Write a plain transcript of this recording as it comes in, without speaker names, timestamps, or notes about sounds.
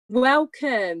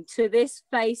Welcome to this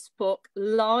Facebook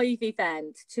live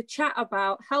event to chat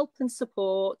about help and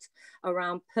support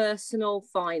around personal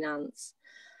finance.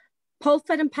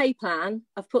 Polfed and PayPlan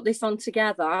have put this on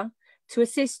together to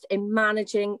assist in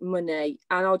managing money.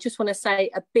 And I just want to say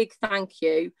a big thank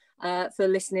you for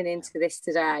listening into this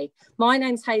today. My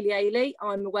name's Hayley Ayley.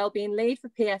 I'm the Wellbeing Lead for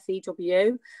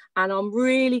PFEW, and I'm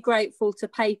really grateful to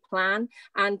PayPlan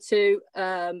and to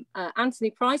Anthony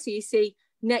Price, who you see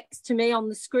next to me on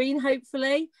the screen,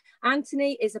 hopefully.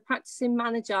 Anthony is a practicing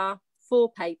manager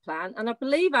for PayPlan. And I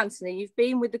believe, Anthony, you've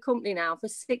been with the company now for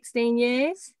 16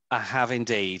 years. I have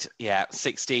indeed. Yeah,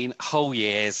 16 whole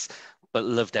years, but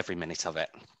loved every minute of it.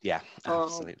 Yeah,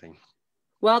 absolutely.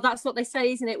 Well, that's what they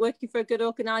say, isn't it? Working for a good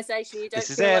organisation, you don't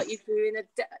feel like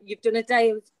you've done a day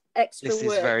of extra work.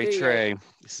 This is very true.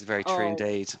 This is very true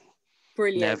indeed.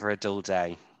 Brilliant. Never a dull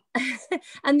day.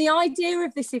 And the idea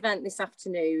of this event this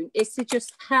afternoon is to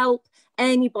just help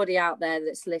anybody out there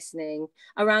that's listening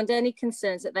around any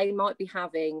concerns that they might be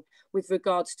having with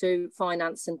regards to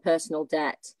finance and personal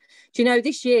debt. Do you know,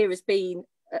 this year has been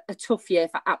a tough year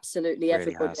for absolutely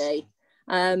everybody.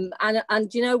 And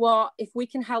do you know what? If we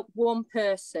can help one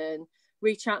person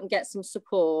reach out and get some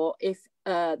support, if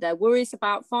their worries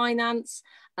about finance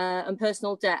and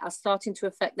personal debt are starting to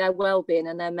affect their well-being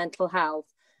and their mental health,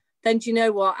 then do you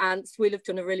know what, Ants? We'll have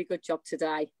done a really good job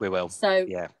today. We will. So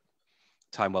yeah,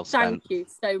 time well spent. Thank you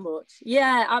so much.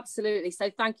 Yeah, absolutely.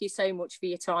 So thank you so much for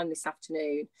your time this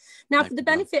afternoon. Now, for the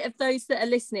benefit of those that are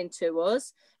listening to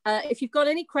us, if you've got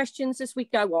any questions as we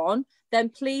go on, then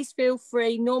please feel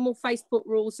free. Normal Facebook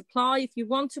rules apply. If you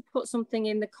want to put something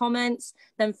in the comments,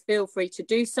 then feel free to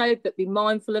do so, but be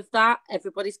mindful of that.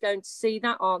 Everybody's going to see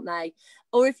that, aren't they?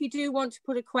 Or if you do want to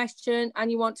put a question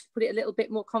and you want to put it a little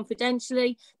bit more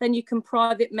confidentially, then you can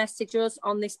private message us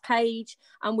on this page,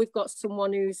 and we've got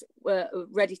someone who's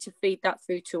ready to feed that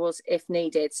through to us if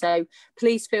needed. So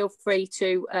please feel free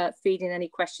to feed in any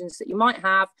questions that you might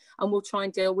have, and we'll try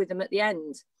and deal with them at the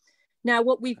end. Now,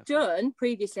 what we've done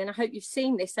previously, and I hope you've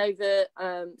seen this over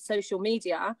social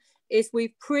media, is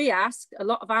we've pre-asked a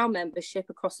lot of our membership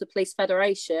across the Police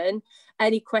Federation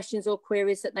any questions or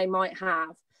queries that they might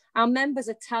have. Our members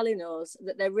are telling us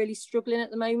that they're really struggling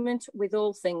at the moment with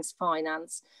all things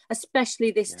finance,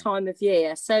 especially this time of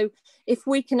year. So if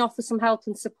we can offer some help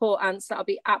and support, Ants, that'll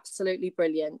be absolutely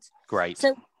brilliant. Great.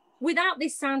 So without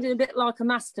this sounding a bit like a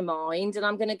mastermind, and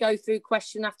I'm going to go through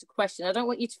question after question, I don't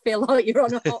want you to feel like you're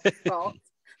on a hot spot.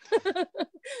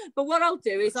 But what I'll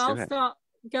do is I'll start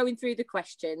going through the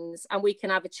questions and we can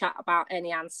have a chat about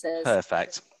any answers.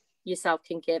 Perfect. Yourself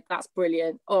can give. That's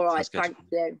brilliant. All right, thank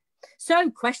you. So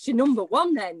question number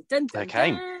one then. Dun, dun,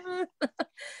 okay.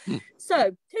 Dun. So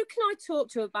who can I talk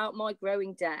to about my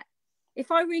growing debt?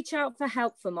 If I reach out for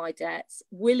help for my debts,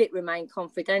 will it remain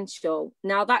confidential?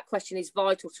 Now, that question is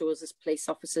vital to us as police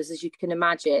officers, as you can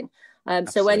imagine.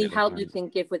 So any help you can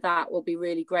give with that will be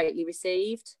really greatly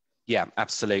received. Yeah,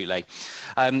 absolutely.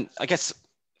 I guess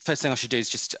first thing I should do is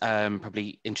just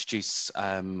probably introduce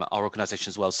our organisation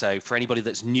as well. So for anybody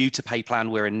that's new to PayPlan,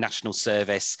 we're a national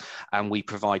service and we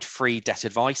provide free debt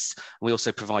advice. We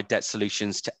also provide debt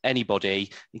solutions to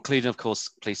anybody, including, of course,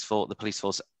 the police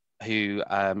force who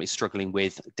is struggling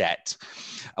with debt.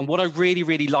 And what I really,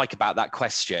 really like about that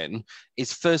question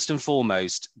is first and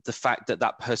foremost, the fact that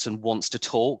that person wants to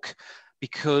talk,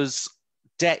 because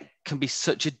debt can be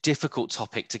such a difficult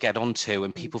topic to get onto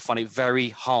and people find it very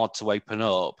hard to open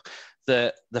up.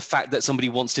 The fact that somebody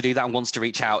wants to do that and wants to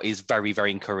reach out is very,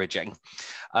 very encouraging.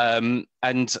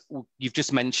 And you've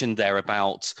just mentioned there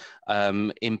about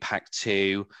impact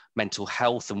to mental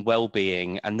health and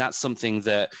well-being, and that's something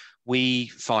that we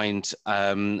find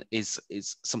is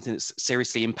something that's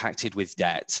seriously impacted with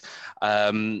debt.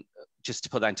 Just to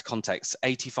put that into context,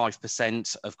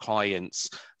 85% of clients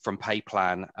from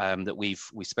PayPlan that we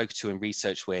spoke to and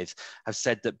researched with have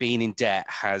said that being in debt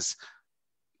has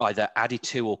either added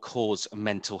to or caused a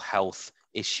mental health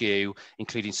issue,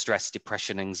 including stress,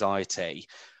 depression, anxiety.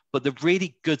 But the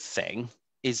really good thing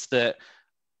is that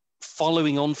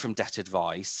following on from debt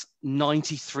advice,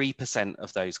 93%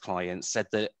 of those clients said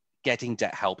that getting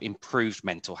debt help improved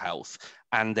mental health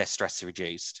and their stress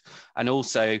reduced. And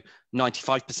also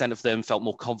 95% of them felt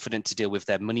more confident to deal with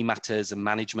their money matters and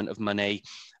management of money.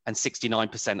 And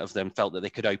 69% of them felt that they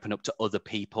could open up to other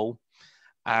people.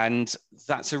 And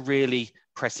that's a really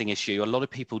pressing issue. A lot of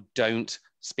people don't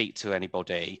speak to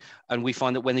anybody. And we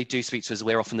find that when they do speak to us,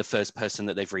 we're often the first person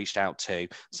that they've reached out to.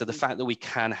 So the fact that we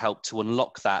can help to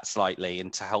unlock that slightly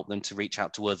and to help them to reach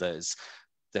out to others,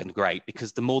 then great,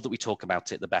 because the more that we talk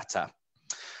about it, the better.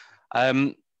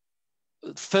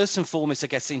 First and foremost, I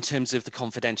guess, in terms of the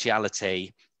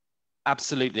confidentiality,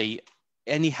 Absolutely.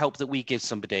 Any help that we give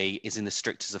somebody is in the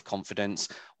strictest of confidence.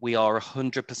 We are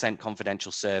 100%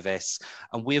 confidential service,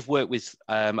 and we have worked with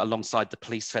alongside the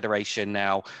Police Federation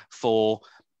now for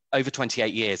over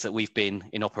 28 years that we've been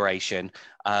in operation.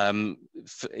 In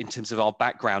terms of our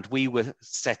background, we were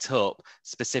set up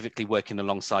specifically working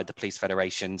alongside the Police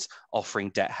Federations, offering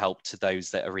debt help to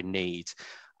those that are in need.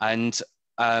 And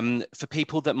for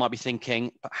people that might be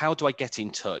thinking, but how do I get in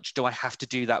touch? Do I have to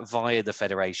do that via the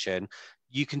Federation?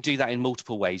 You can do that in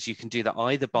multiple ways. You can do that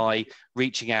either by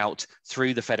reaching out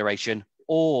through the Federation,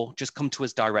 or just come to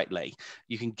us directly.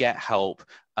 You can get help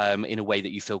in a way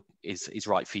that you feel is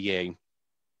right for you.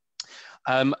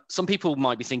 Some people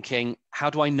might be thinking, how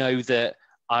do I know that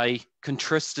I can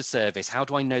trust a service? How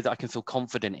do I know that I can feel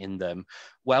confident in them?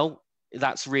 Well,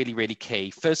 that's really, really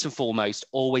key. First and foremost,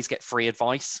 always get free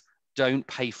advice. Don't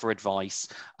pay for advice.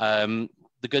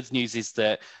 The good news is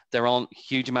that there aren't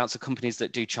huge amounts of companies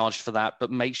that do charge for that,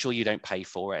 but make sure you don't pay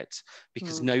for it,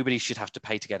 because nobody should have to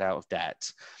pay to get out of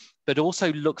debt. But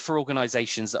also look for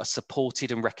organisations that are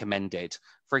supported and recommended.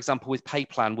 For example, with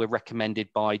PayPlan, we're recommended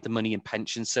by the Money and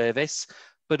Pension Service,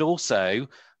 but also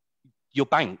your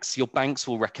banks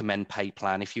will recommend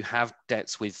PayPlan. If you have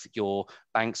debts with your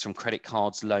banks from credit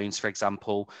cards, loans, for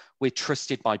example, we're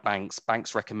trusted by banks.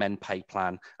 Banks recommend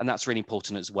PayPlan, and that's really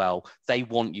important as well. They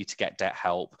want you to get debt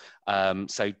help,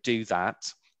 so do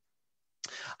that.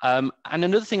 And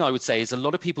another thing I would say is a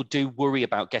lot of people do worry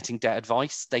about getting debt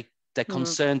advice. They're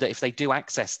concerned that if they do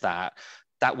access that,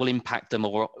 that will impact them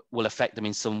or will affect them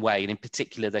in some way, and in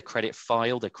particular their credit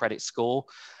file, their credit score.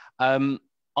 I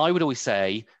would always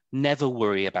say, never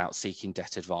worry about seeking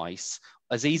debt advice.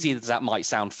 As easy as that might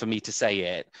sound for me to say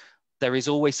it, there is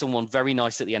always someone very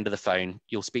nice at the end of the phone.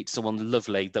 You'll speak to someone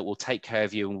lovely that will take care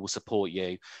of you and will support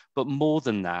you. But more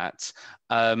than that,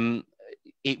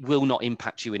 it will not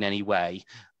impact you in any way.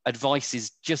 Advice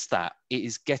is just that. It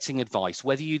is getting advice.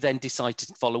 Whether you then decide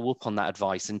to follow up on that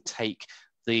advice and take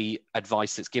the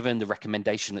advice that's given, the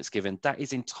recommendation that's given, that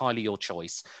is entirely your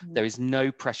choice. There is no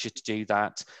pressure to do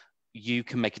that. You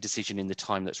can make a decision in the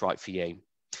time that's right for you.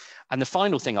 And the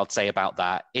final thing I'd say about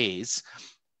that is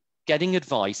getting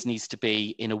advice needs to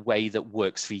be in a way that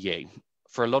works for you.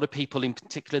 For a lot of people, in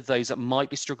particular those that might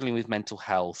be struggling with mental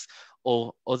health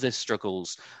or other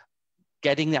struggles,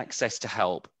 getting access to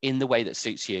help in the way that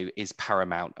suits you is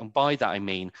paramount. And by that, I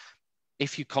mean,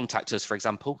 if you contact us, for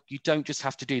example, you don't just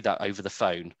have to do that over the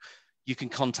phone. You can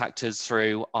contact us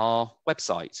through our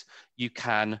website. You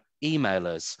can email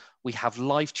us. We have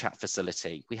live chat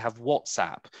facility. We have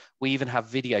WhatsApp. We even have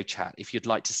video chat if you'd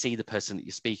like to see the person that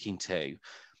you're speaking to.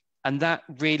 And that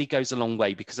really goes a long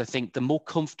way, because I think the more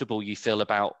comfortable you feel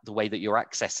about the way that you're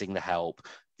accessing the help,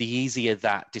 the easier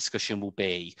that discussion will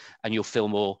be, and you'll feel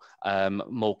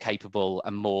more capable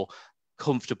and more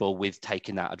comfortable with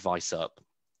taking that advice up.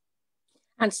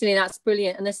 Anthony, that's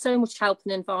brilliant. And there's so much help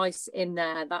and advice in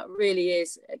there that really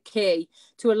is key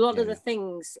to a lot of the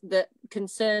things that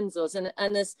concerns us. And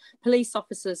as police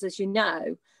officers, as you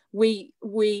know, we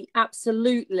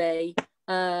absolutely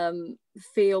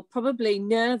feel probably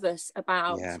nervous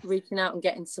about reaching out and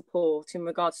getting support in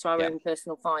regards to our own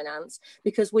personal finance,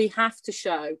 because we have to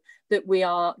show that we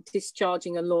are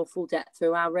discharging a lawful debt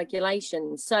through our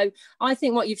regulations. So I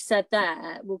think what you've said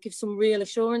there will give some real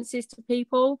assurances to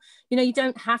people. You know, you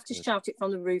don't have to shout it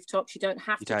from the rooftops. You don't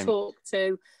have to talk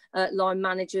to line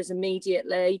managers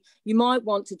immediately. You might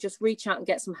want to just reach out and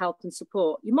get some help and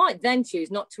support. You might then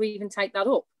choose not to even take that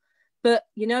up. But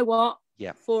you know what?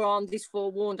 Forearmed is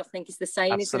forewarned, I think is the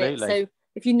saying, isn't it? So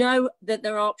if you know that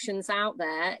there are options out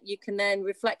there, you can then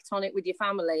reflect on it with your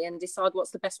family and decide what's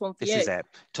the best one for you. This is it.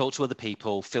 Talk to other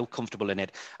people, feel comfortable in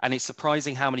it. And it's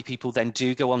surprising how many people then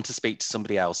do go on to speak to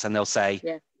somebody else and they'll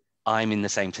say, I'm in the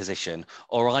same position,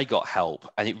 or I got help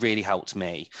and it really helped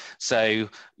me. So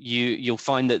you'll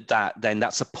find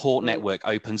that support network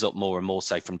opens up more and more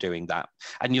so from doing that.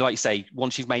 And you, like you say,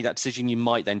 once you've made that decision, you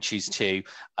might then choose to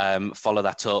follow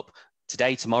that up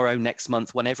today, tomorrow, next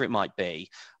month, whenever it might be.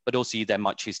 But also you then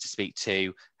might choose to speak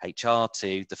to HR,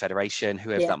 to the Federation,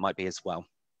 whoever that might be as well.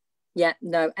 Yeah,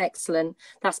 no, excellent.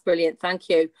 That's brilliant. Thank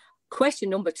you. Question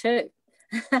number 2.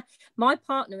 My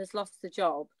partner has lost the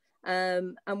job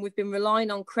and we've been relying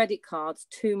on credit cards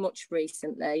too much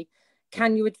recently.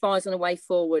 Can you advise on a way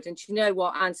forward? And do you know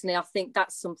what, Anthony, I think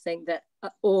that's something that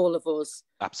all of us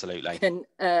absolutely can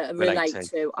relate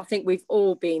to. I think we've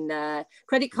all been there.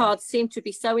 Credit cards seem to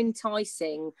be so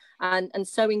enticing and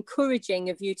so encouraging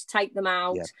of you to take them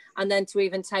out and then to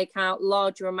even take out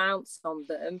larger amounts on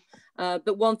them.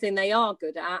 But one thing they are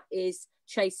good at is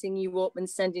chasing you up and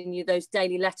sending you those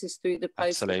daily letters through the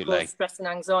post that cause stress and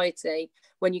anxiety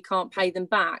when you can't pay them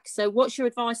back. So what's your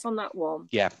advice on that one?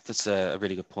 Yeah, that's a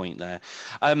really good point there.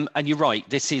 And you're right,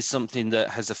 this is something that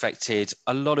has affected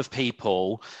a lot of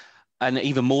people, and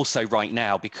even more so right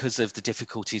now because of the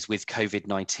difficulties with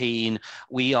COVID-19.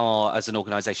 We are, as an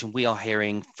organisation, we are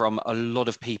hearing from a lot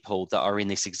of people that are in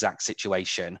this exact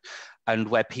situation, and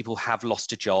where people have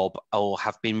lost a job or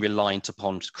have been reliant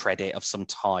upon credit of some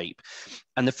type.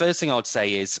 And the first thing I would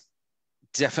say is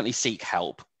definitely seek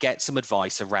help, get some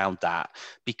advice around that,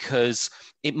 because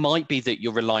it might be that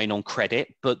you're relying on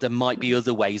credit, but there might be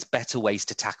other ways, better ways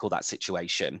to tackle that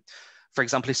situation. For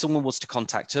example, if someone was to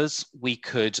contact us, we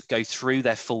could go through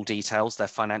their full details, their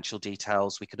financial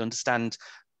details. We could understand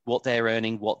what they're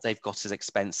earning, what they've got as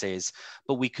expenses,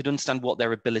 but we could understand what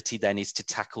their ability then is to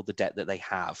tackle the debt that they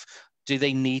have. Do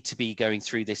they need to be going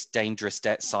through this dangerous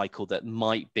debt cycle that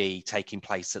might be taking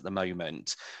place at the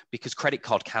moment? Because credit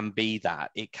card can be that.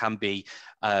 It can be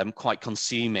quite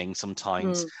consuming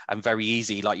sometimes and very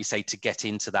easy, like you say, to get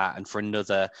into that and for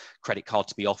another credit card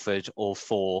to be offered, or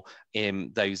for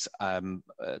those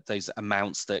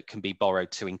amounts that can be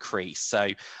borrowed to increase. So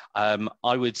I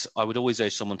would always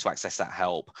urge someone to access that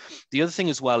help. The other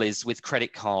thing as well is with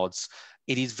credit cards,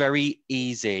 it is very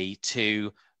easy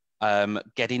to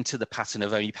get into the pattern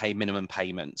of only pay minimum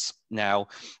payments. Now,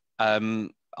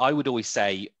 I would always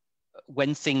say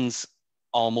when things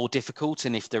are more difficult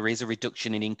and if there is a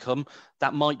reduction in income,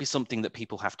 that might be something that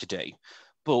people have to do.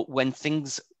 But when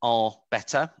things are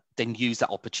better, then use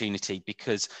that opportunity,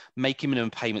 because making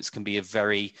minimum payments can be a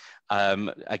very,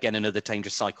 again, another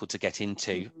dangerous cycle to get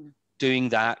into. Doing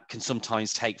that can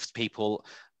sometimes take people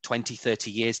 20,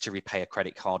 30 years to repay a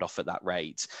credit card off at that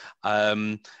rate.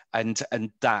 And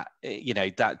that, you know,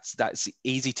 that's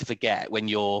easy to forget when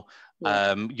you're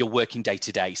working day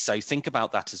to day. So think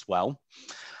about that as well.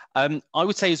 I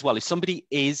would say as well, if somebody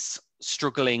is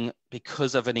struggling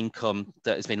because of an income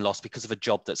that has been lost, because of a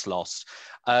job that's lost,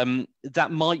 that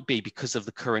might be because of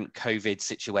the current COVID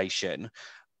situation.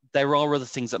 There are other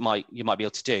things that you might be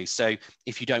able to do. So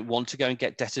if you don't want to go and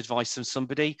get debt advice from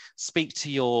somebody, speak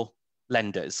to your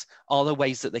lenders. Are there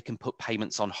ways that they can put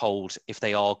payments on hold if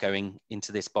they are going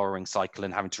into this borrowing cycle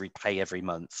and having to repay every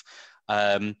month?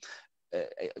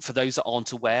 For those that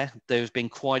aren't aware, there's been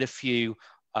quite a few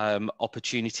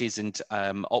opportunities and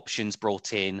options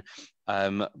brought in,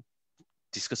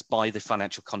 discussed by the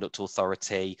Financial Conduct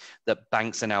Authority, that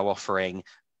banks are now offering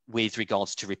with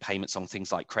regards to repayments on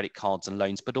things like credit cards and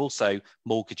loans, but also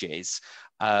mortgages,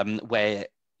 where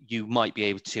you might be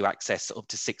able to access up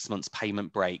to 6 months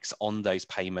payment breaks on those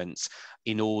payments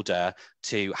in order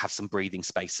to have some breathing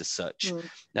space as such.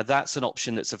 Now, that's an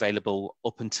option that's available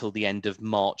up until the end of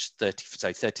March,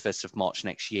 31st of March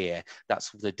next year. That's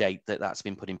the date that's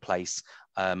been put in place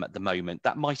at the moment.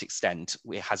 That might extend.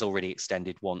 It has already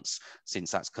extended once since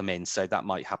that's come in, so that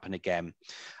might happen again.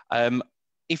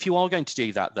 If you are going to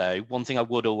do that, though, one thing I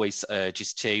would always urge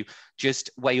is to just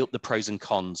weigh up the pros and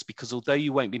cons, because although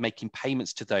you won't be making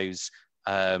payments to those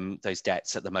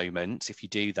debts at the moment, if you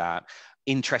do that,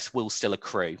 interest will still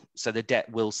accrue. So the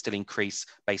debt will still increase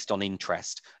based on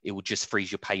interest. It will just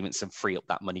freeze your payments and free up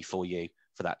that money for you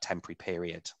for that temporary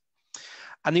period.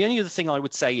 And the only other thing I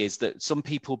would say is that some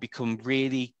people become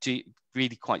really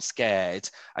quite scared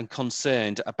and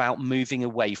concerned about moving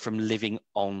away from living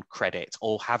on credit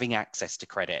or having access to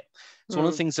credit. It's one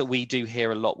of the things that we do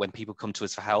hear a lot when people come to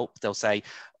us for help. They'll say,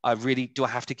 do I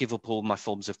have to give up all my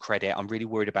forms of credit? I'm really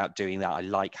worried about doing that. I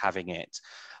like having it.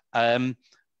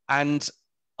 And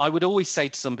I would always say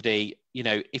to somebody, you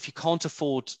know, if you can't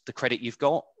afford the credit you've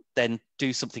got, then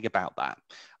do something about that.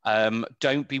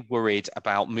 Don't be worried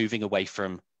about moving away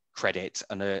from credit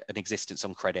and an existence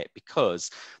on credit, because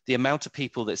the amount of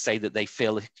people that say that they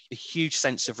feel a huge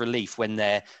sense of relief when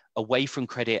they're away from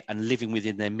credit and living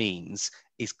within their means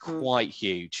is quite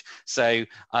huge. So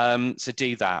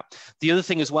do that. The other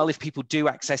thing as well, if people do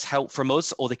access help from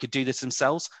us, or they could do this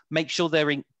themselves, make sure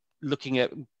they're looking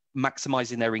at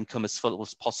maximizing their income as full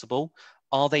as possible.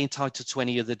 Are they entitled to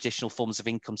any other additional forms of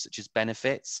income, such as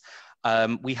benefits?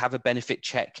 We have a benefit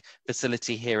check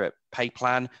facility here at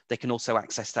PayPlan. They can also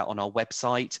access that on our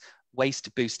website. Ways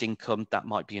to boost income, that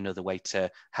might be another way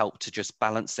to help to just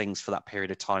balance things for that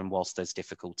period of time whilst there's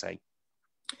difficulty.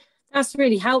 That's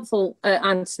really helpful,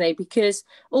 Anthony, because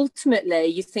ultimately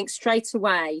you think straight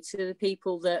away to the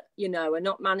people that, you know, are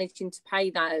not managing to pay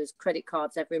those credit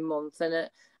cards every month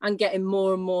and getting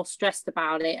more and more stressed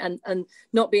about it, and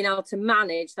not being able to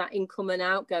manage that income and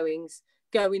outgoings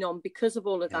going on because of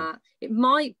all of that. It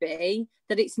might be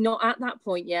that it's not at that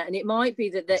point yet, and it might be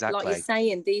that Exactly. like you're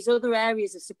saying, these other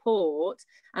areas of support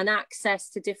and access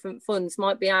to different funds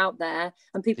might be out there,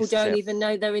 and people don't even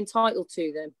know they're entitled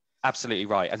to them. Absolutely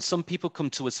right. And some people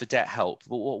come to us for debt help,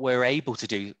 but what we're able to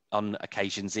do on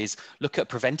occasions is look at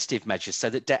preventative measures so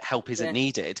that debt help isn't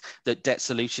needed, that debt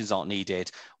solutions aren't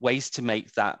needed, ways to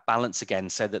make that balance again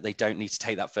so that they don't need to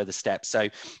take that further step. So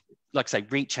like I say,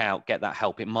 reach out, get that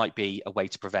help. It might be a way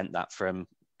to prevent that from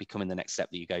becoming the next step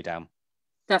that you go down.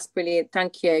 That's brilliant.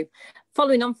 Thank you.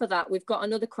 Following on for that, we've got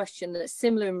another question that's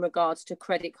similar in regards to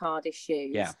credit card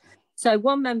issues. Yeah. So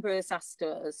one member has asked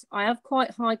us, I have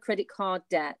quite high credit card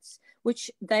debts,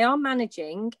 which they are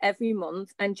managing every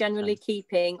month and generally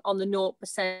keeping on the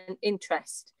 0%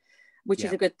 interest, which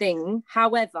is a good thing.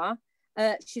 However,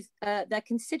 they're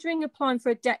considering applying for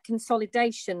a debt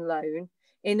consolidation loan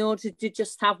in order to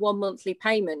just have one monthly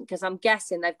payment, because I'm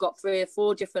guessing they've got 3 or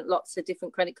 4 different lots of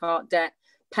different credit card debt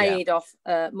paid off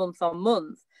month on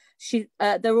month.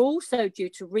 They're also due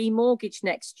to remortgage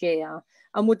next year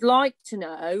and would like to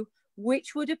know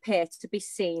which would appear to be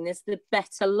seen as the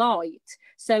better light.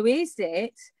 So is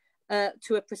it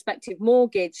to a prospective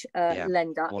mortgage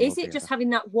lender? Is it just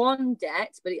having that one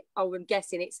debt, but I'm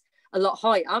guessing it's a lot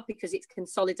higher because it's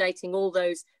consolidating all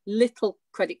those little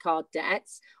credit card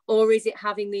debts, or is it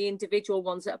having the individual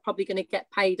ones that are probably going to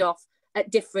get paid off at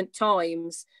different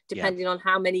times, depending on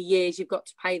how many years you've got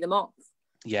to pay them off?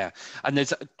 Yeah, and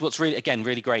there's what's really, again,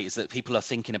 really great is that people are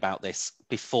thinking about this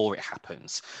before it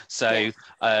happens. So,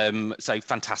 so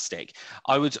fantastic.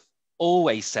 I would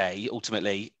always say,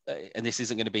 ultimately, and this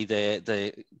isn't going to be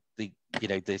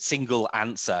the single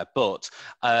answer, but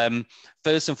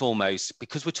first and foremost,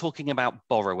 because we're talking about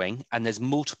borrowing, and there's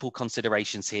multiple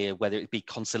considerations here, whether it be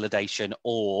consolidation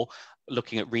or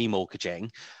looking at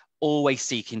remortgaging, always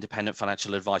seek independent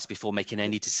financial advice before making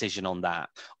any decision on that,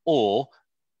 or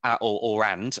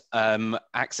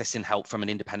accessing help from an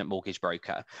independent mortgage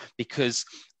broker, because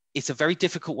it's a very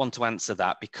difficult one to answer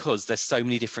that, because there's so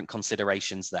many different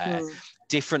considerations there.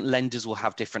 Different lenders will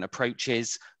have different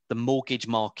approaches. The mortgage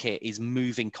market is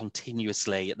moving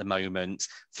continuously at the moment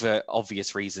for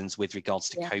obvious reasons with regards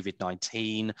to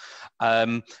COVID-19,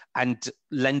 and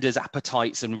lenders'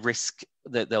 appetites and risk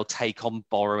that they'll take on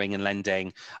borrowing and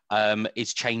lending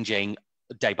is changing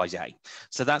day by day.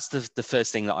 So that's the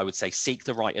first thing that I would say: seek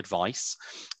the right advice.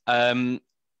 And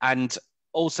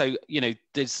also,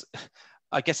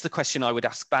 I guess the question I would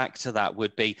ask back to that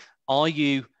would be, are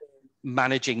you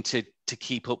managing to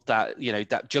keep up that,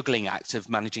 that juggling act of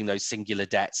managing those singular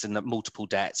debts and the multiple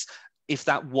debts? If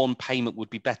that one payment would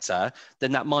be better,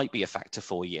 then that might be a factor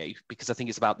for you, because I think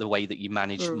it's about the way that you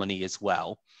manage money as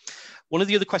well. One of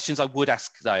the other questions I would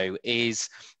ask, though, is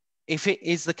if it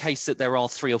is the case that there are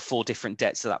 3 or 4 different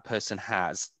debts that person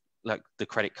has, like the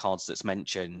credit cards that's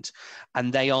mentioned,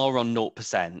 and they are on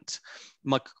 0%,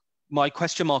 my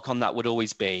question mark on that would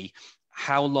always be,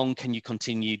 how long can you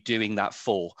continue doing that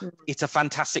for? It's a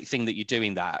fantastic thing that you're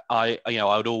doing that. I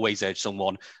would always urge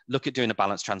someone, look at doing a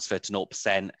balance transfer to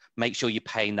 0%, make sure you're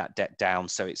paying that debt down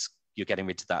so you're getting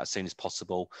rid of that as soon as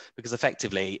possible, because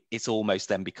effectively it's almost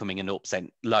then becoming a 0%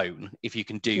 loan if you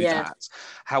can do that.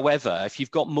 However, if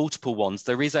you've got multiple ones,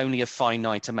 there is only a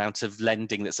finite amount of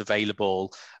lending that's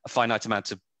available, a finite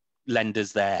amount of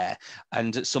lenders there,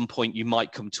 and at some point you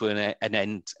might come to an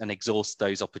end and exhaust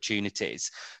those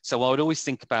opportunities. So I would always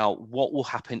think about what will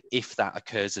happen if that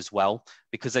occurs as well,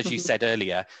 because as you said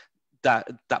earlier, that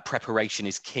preparation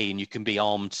is key, and you can be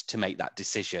armed to make that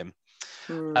decision.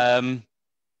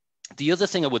 The other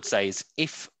thing I would say is,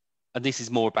 and this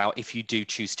is more about if you do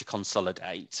choose to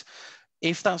consolidate,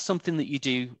 if that's something that you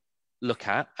do look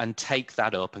at and take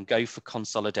that up and go for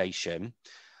consolidation,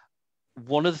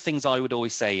 one of the things I would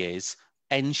always say is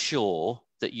ensure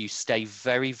that you stay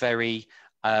very, very,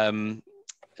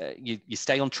 you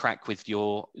stay on track with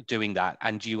your doing that,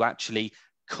 and you actually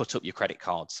cut up your credit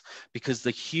cards, because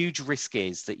the huge risk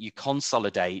is that you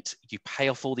consolidate, you pay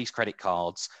off all these credit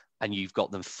cards, and you've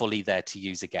got them fully there to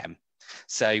use again.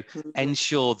 So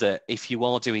ensure that if you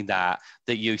are doing that,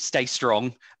 that you stay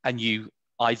strong, and you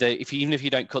either, even if you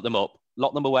don't cut them up,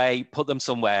 lock them away, put them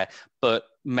somewhere, but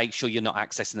make sure you're not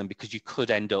accessing them, because you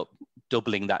could end up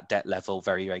doubling that debt level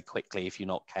very, very quickly if you're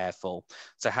not careful.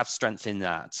 So have strength in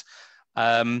that.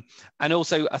 And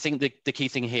also, I think the key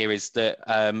thing here is that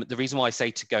the reason why I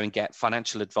say to go and get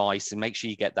financial advice, and make sure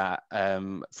you get that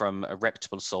from a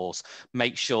reputable source,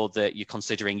 make sure that you're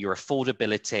considering your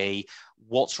affordability,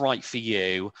 what's right for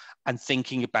you, and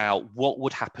thinking about what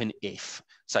would happen if.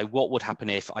 So what would happen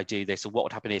if I do this, or what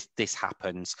would happen if this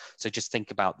happens? So just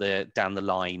think about the down the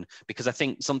line, because I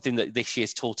think something that this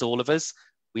year's taught all of us,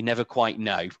 we never quite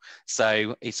know.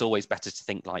 So it's always better to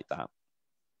think like that.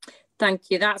 Thank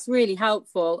you. That's really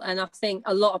helpful. And I think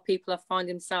a lot of people are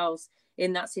finding themselves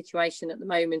in that situation at the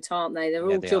moment, aren't they? They're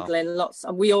all juggling lots,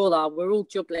 and we all are. We're all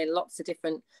juggling lots of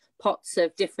different pots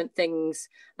of different things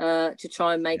to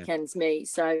try and make ends meet.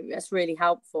 So that's really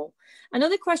helpful.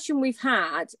 Another question we've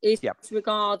had is with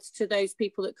regards to those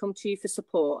people that come to you for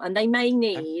support, and they may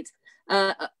need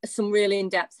some real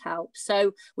in-depth help.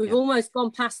 So we've almost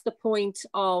gone past the point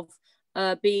of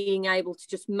being able to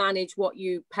just manage what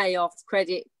you pay off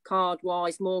credit card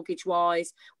wise, mortgage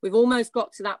wise. We've almost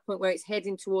got to that point where it's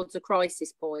heading towards a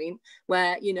crisis point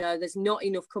where, you know, there's not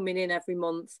enough coming in every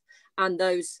month, and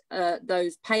those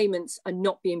payments are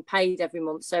not being paid every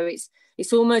month. So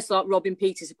it's almost like robbing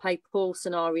Peter to pay Paul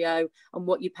scenario, and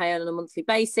what you pay on a monthly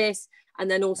basis, and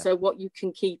then also what you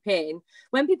can keep in.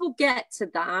 When people get to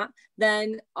that,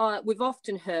 then we've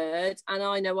often heard, and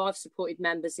I know I've supported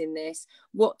members in this,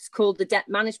 what's called the debt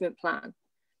management plan.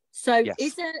 So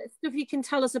is there stuff you can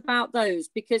tell us about those?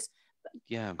 Because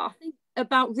I think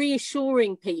about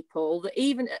reassuring people that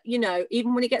even, you know,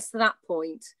 even when it gets to that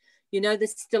point, you know,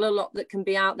 there's still a lot that can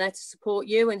be out there to support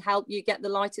you and help you get the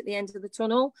light at the end of the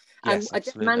tunnel. Yes, and a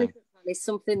debt management plan is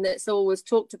something that's always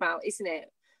talked about, isn't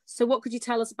it? So what could you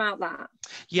tell us about that?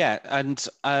 Yeah, and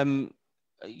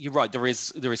you're right. There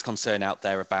is concern out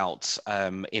there about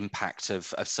impact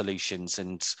of solutions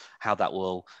and how that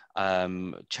will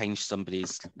change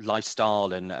somebody's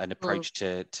lifestyle and approach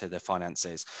to their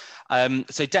finances.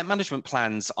 So debt management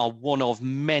plans are one of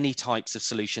many types of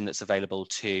solution that's available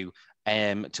to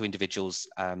individuals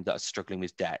that are struggling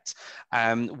with debt.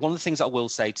 One of the things I will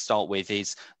say to start with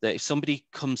is that if somebody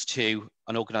comes to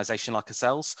an organisation like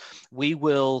ourselves, we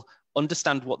will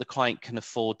understand what the client can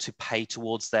afford to pay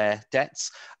towards their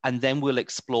debts, and then we'll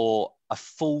explore a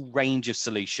full range of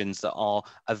solutions that are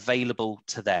available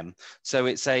to them. So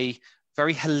it's a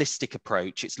very holistic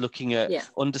approach. It's looking at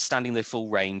understanding the full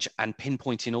range and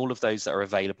pinpointing all of those that are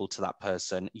available to that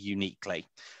person uniquely.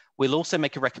 We'll also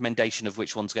make a recommendation of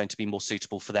which one's going to be more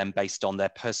suitable for them based on their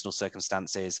personal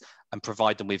circumstances, and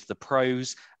provide them with the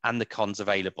pros and the cons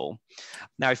available.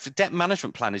 Now, if the debt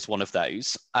management plan is one of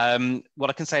those, what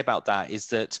I can say about that is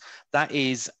that that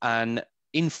is an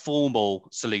informal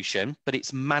solution, but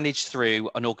it's managed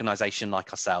through an organisation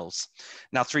like ourselves.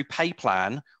 Now, through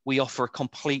PayPlan, we offer a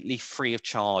completely free of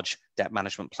charge debt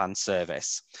management plan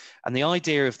service. And the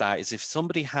idea of that is if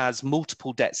somebody has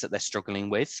multiple debts that they're struggling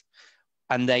with,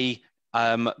 and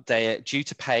they're due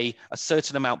to pay a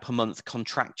certain amount per month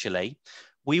contractually,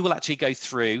 we will actually go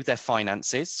through their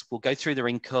finances, we'll go through their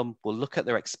income, we'll look at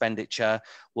their expenditure,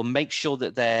 we'll make sure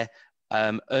that they're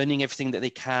earning everything that they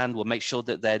can, we'll make sure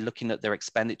that they're looking at their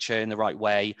expenditure in the right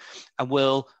way, and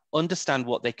we'll understand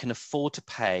what they can afford to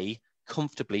pay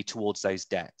comfortably towards those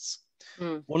debts.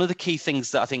 One of the key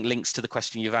things that I think links to the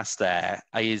question you've asked there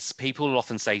is people will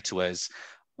often say to us,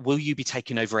 will you be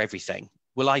taking over everything?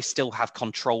 Will I still have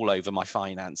control over my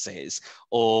finances,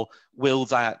 or will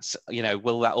that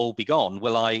all be gone?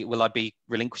 Will I be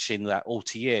relinquishing that all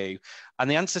to you? And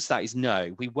the answer to that is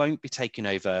no. We won't be taking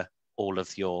over all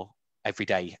of your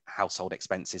everyday household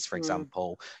expenses, for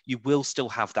example. You will still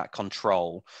have that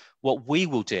control. What we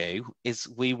will do is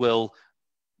we will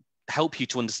help you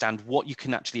to understand what you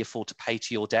can actually afford to pay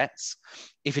to your debts.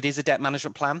 If it is a debt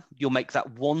management plan, you'll make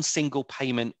that one single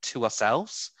payment to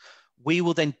ourselves. We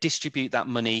will then distribute that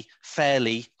money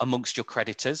fairly amongst your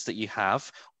creditors that you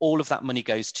have. All of that money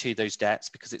goes to those debts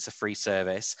because it's a free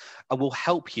service, and will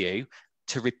help you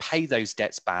to repay those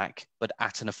debts back, but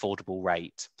at an affordable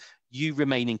rate. You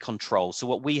remain in control. So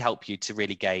what we help you to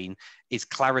really gain is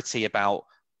clarity about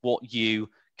what you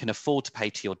can afford to pay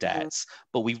to your debts,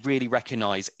 but we really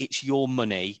recognize it's your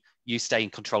money. You stay in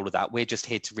control of that. We're just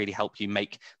here to really help you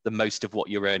make the most of what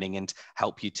you're earning and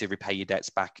help you to repay your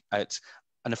debts back at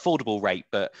an affordable rate,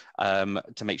 but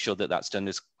to make sure that that's done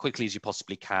as quickly as you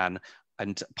possibly can.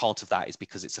 And part of that is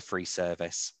because it's a free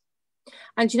service.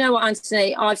 And you know what,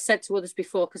 Anthony, I've said to others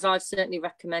before, because I've certainly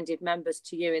recommended members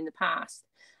to you in the past,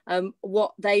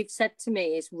 what they've said to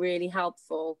me is really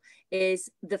helpful is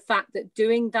the fact that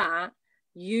doing that,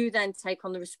 you then take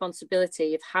on the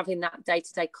responsibility of having that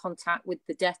day-to-day contact with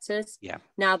the debtors. Yeah.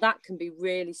 Now that can be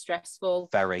really stressful.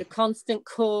 Very. The constant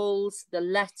calls, the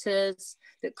letters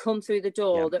that come through the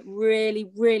door that really,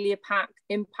 really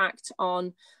impact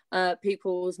on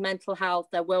people's mental health,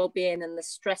 their well-being, and the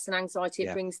stress and anxiety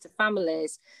it brings to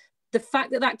families. The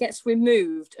fact that that gets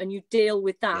removed and you deal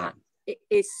with that it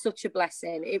is such a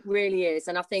blessing. It really is.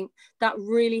 And I think that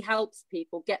really helps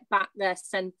people get back their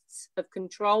sense of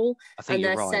control and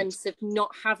their sense of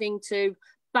not having to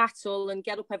battle and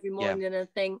get up every morning and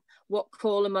think, what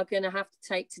call am I going to have to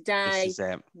take today? This is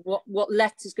it. What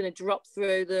letter's going to drop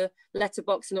through the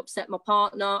letterbox and upset my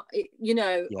partner?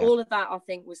 All of that I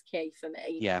think was key for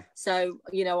me. Yeah. So,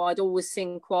 I'd always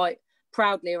sing quite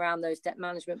proudly around those debt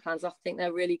management plans. I think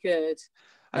they're really good.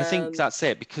 And I think that's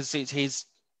it, because it is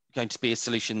going to be a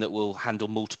solution that will handle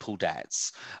multiple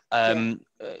debts.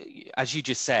 As you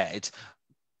just said,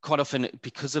 quite often,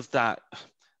 because of that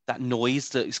noise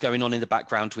that is going on in the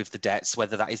background with the debts,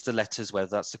 whether that is the letters, whether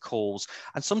that's the calls,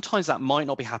 and sometimes that might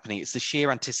not be happening. It's the sheer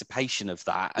anticipation of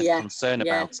that and concern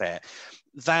about it.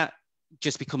 That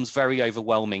just becomes very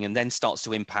overwhelming, and then starts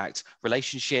to impact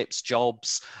relationships,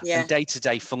 jobs, and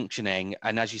day-to-day functioning.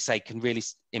 And as you say, can really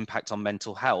impact on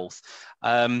mental health.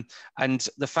 And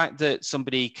the fact that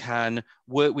somebody can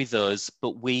work with us,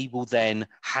 but we will then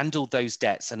handle those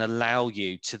debts and allow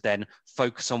you to then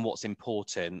focus on what's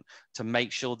important, to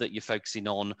make sure that you're focusing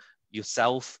on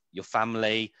yourself, your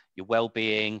family, your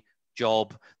well-being,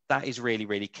 job, that is really,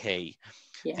 really key.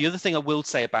 Yeah. The other thing I will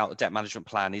say about the debt management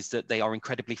plan is that they are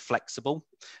incredibly flexible.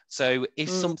 So if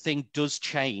something does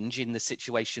change in the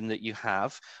situation that you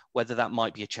have, whether that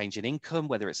might be a change in income,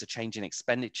 whether it's a change in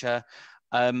expenditure,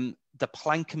 the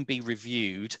plan can be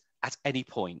reviewed at any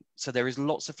point. So there is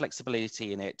lots of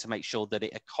flexibility in it to make sure that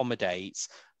it accommodates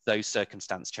those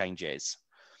circumstance changes.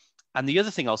 And the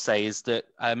other thing I'll say is that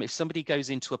if somebody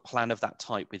goes into a plan of that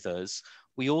type with us,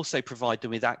 we also provide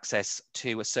them with access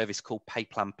to a service called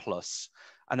PayPlan Plus.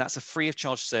 And that's a free of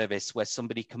charge service where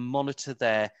somebody can monitor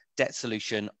their debt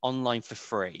solution online for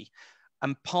free.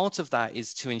 And part of that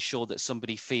is to ensure that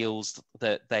somebody feels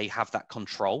that they have that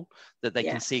control, that they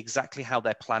can see exactly how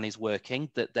their plan is working,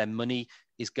 that their money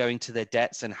is going to their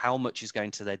debts and how much is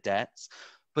going to their debts.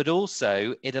 But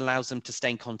also it allows them to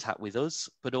stay in contact with us,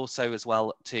 but also as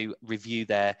well to review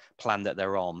their plan that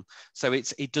they're on. So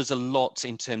it does a lot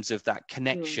in terms of that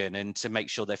connection and to make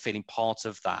sure they're feeling part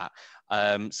of that.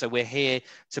 So we're here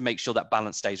to make sure that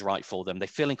balance stays right for them. They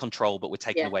feel in control, but we're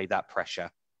taking away that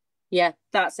pressure. Yeah,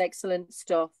 that's excellent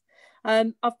stuff.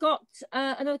 I've got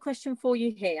another question for you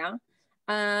here.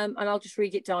 And I'll just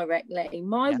read it directly.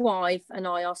 My wife and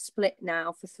I are split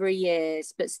now for 3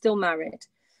 years, but still married.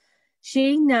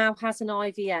 She now has an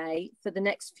IVA for the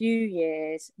next few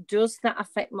years. Does that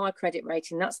affect my credit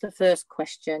rating? That's the first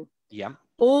question. Yeah.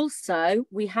 Also,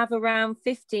 we have around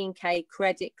 15k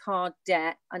credit card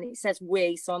debt, and it says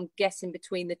we, so I'm guessing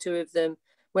between the two of them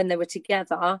when they were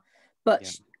together.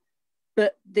 But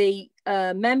the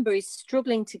member is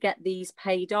struggling to get these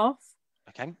paid off.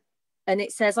 Okay. And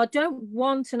it says, I don't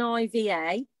want an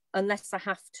IVA unless I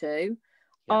have to.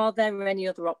 Are there any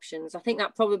other options? I think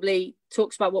that probably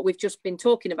talks about what we've just been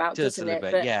talking about, doesn't it?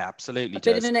 But yeah, absolutely. A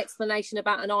bit of an explanation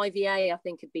about an IVA, I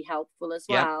think, would be helpful as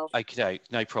well. Okay,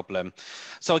 no problem.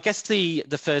 So I guess the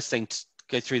first thing to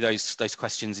go through those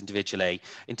questions individually,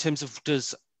 in terms of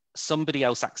does somebody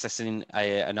else accessing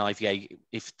an IVA,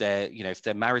 if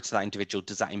they're married to that individual,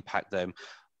 does that impact them?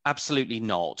 Absolutely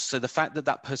not. So the fact that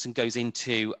that person goes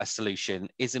into a solution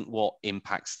isn't what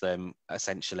impacts them,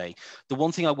 essentially. The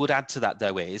one thing I would add to that,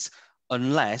 though, is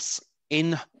unless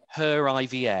in her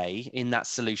IVA, in that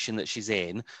solution that she's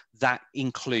in, that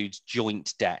includes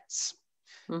joint debts.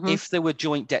 Mm-hmm. If there were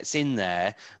joint debts in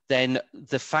there, then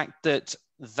the fact that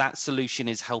that solution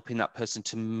is helping that person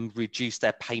to reduce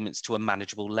their payments to a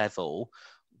manageable level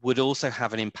would also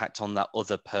have an impact on that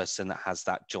other person that has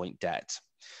that joint debt.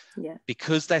 Yeah.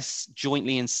 Because they're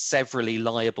jointly and severally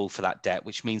liable for that debt,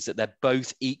 which means that they're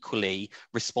both equally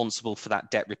responsible for that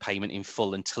debt repayment in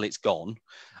full until it's gone,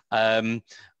 then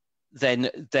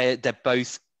they're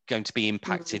both going to be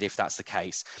impacted if that's the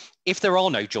case. If there are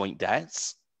no joint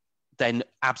debts, then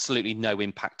absolutely no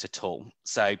impact at all.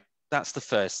 So that's the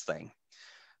first thing.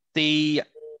 The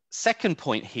second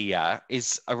point here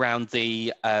is around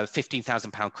the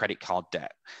 £15,000 credit card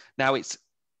debt. Now, it's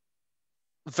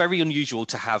very unusual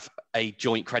to have a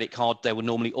joint credit card. There will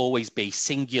normally always be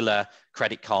singular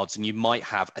credit cards, and you might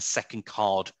have a second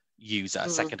card user, a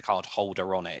second card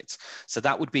holder on it. So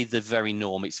that would be the very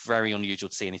norm. It's very unusual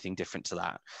to see anything different to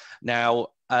that. Now,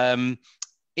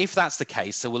 if that's the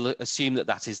case, so we'll assume that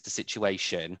that is the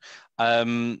situation.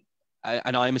 And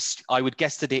I would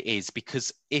guess that it is,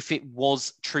 because if it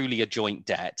was truly a joint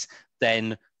debt,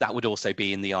 then that would also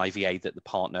be in the IVA that the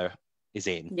partner is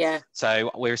in. Yeah.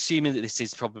 So we're assuming that this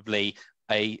is probably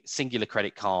a singular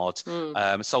credit card,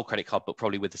 a sole credit card, but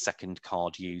probably with a second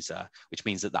card user, which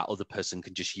means that that other person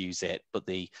can just use it, but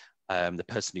the the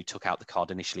person who took out the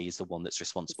card initially is the one that's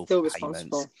responsible Still for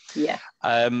payments. Yeah.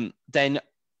 Then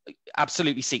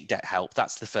absolutely seek debt help.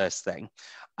 That's the first thing.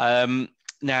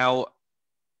 Now,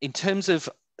 in terms of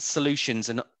solutions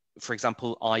and, for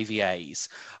example, IVAs,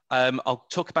 I'll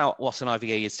talk about what an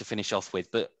IVA is to finish off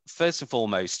with. But first and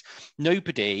foremost,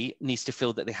 nobody needs to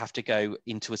feel that they have to go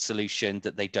into a solution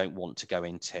that they don't want to go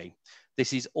into.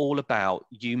 This is all about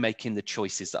you making the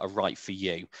choices that are right for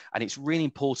you. And it's really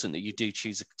important that you do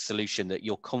choose a solution that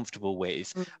you're comfortable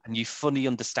with and you fully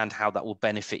understand how that will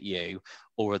benefit you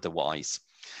or otherwise.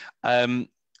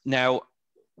 Now,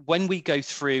 when we go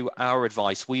through our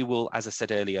advice, we will, as I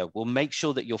said earlier, we'll make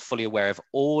sure that you're fully aware of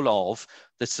all of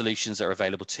the solutions that are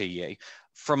available to you.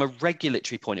 From a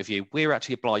regulatory point of view, we're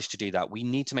actually obliged to do that. We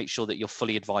need to make sure that you're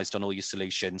fully advised on all your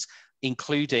solutions,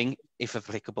 including, if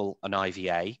applicable, an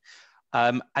IVA.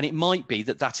 And it might be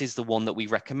that that is the one that we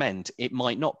recommend. It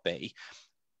might not be,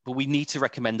 but we need to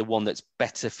recommend the one that's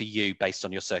better for you based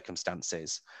on your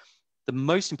circumstances. The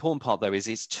most important part, though, is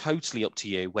it's totally up to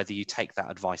you whether you take that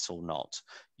advice or not.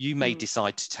 You may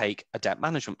decide to take a debt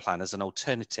management plan as an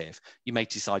alternative. You may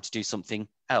decide to do something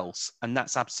else, and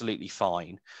that's absolutely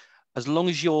fine. As long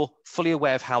as you're fully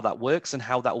aware of how that works and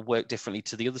how that will work differently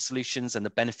to the other solutions and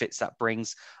the benefits that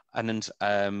brings and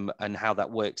how that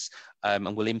works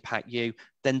and will impact you,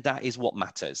 then that is what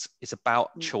matters. It's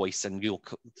about choice and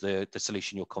the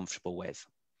solution you're comfortable with.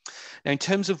 Now, in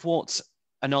terms of what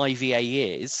an IVA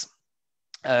is,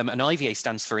 an IVA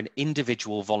stands for an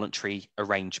individual voluntary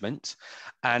arrangement,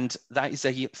 and that is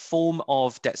a form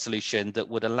of debt solution that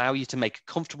would allow you to make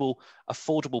a comfortable,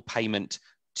 affordable payment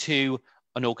to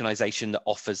an organisation that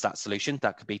offers that solution.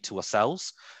 That could be to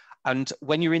ourselves. And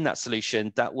when you're in that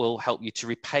solution, that will help you to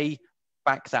repay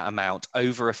back that amount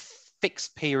over a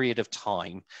fixed period of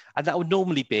time. And that would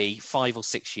normally be 5 or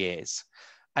 6 years.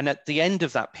 And at the end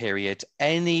of that period,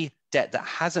 any debt that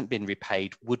hasn't been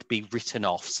repaid would be written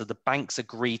off. So the banks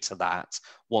agree to that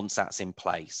once that's in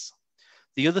place.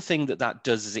 The other thing that that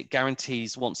does is it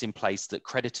guarantees once in place that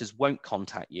creditors won't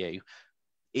contact you.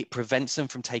 It prevents them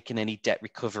from taking any debt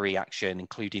recovery action,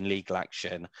 including legal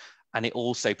action. And it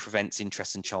also prevents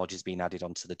interest and charges being added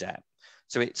onto the debt.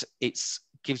 So it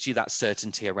gives you that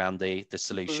certainty around the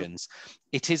solutions.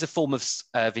 It is a form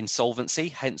of insolvency,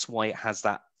 hence why it has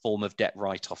that form of debt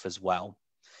write-off as well.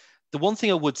 The one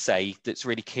thing I would say that's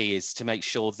really key is to make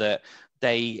sure that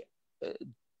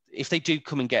if they do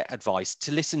come and get advice,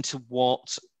 to listen to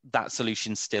what that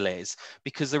solution still is,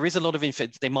 because there is a lot of info.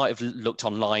 They might have looked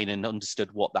online and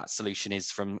understood what that solution is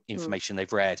from information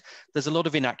they've read. There's a lot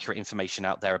of inaccurate information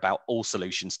out there about all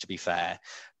solutions, to be fair.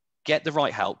 Get the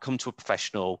right help, come to a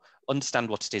professional, understand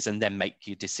what it is, and then make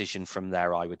your decision from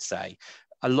there, I would say.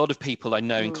 A lot of people I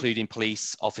know, including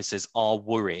police officers, are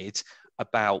worried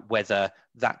about whether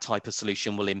that type of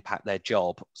solution will impact their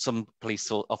job. Some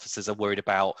police officers are worried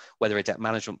about whether a debt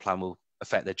management plan will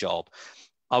affect their job.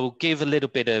 I will give a little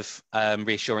bit of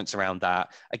reassurance around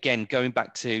that. Again, going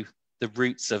back to the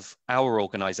roots of our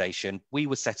organisation, we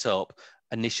were set up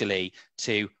initially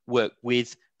to work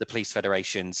with the police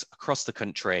federations across the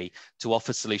country to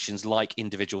offer solutions like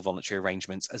individual voluntary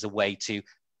arrangements as a way to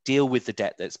deal with the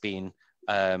debt that's been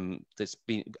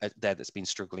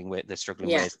struggling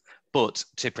with, but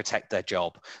to protect their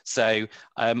job. So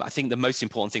I think the most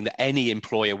important thing that any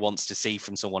employer wants to see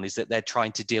from someone is that they're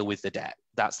trying to deal with the debt.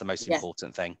 That's the most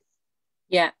important thing.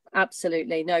 Yeah,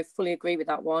 absolutely. No, fully agree with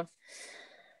that one.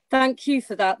 Thank you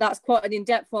for that. That's quite an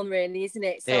in-depth one, really, isn't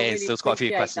it? So it is. There's quite a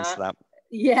few questions to that.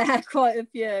 Yeah, quite a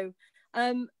few.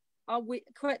 The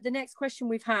next question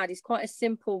we've had is quite a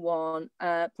simple one,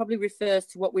 probably refers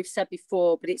to what we've said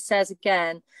before, but it says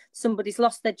again, somebody's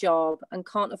lost their job and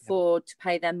can't afford to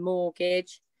pay their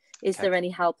mortgage. Is there any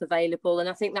help available? And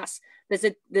I think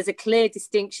there's a clear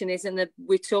distinction, isn't there?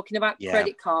 We're talking about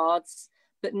credit cards,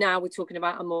 but now we're talking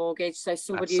about a mortgage. So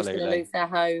somebody who's going to lose their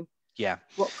home. Yeah.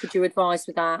 What could you advise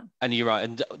with that? And you're right.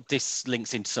 And this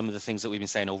links into some of the things that we've been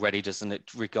saying already, doesn't it,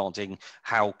 regarding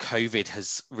how COVID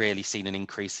has really seen an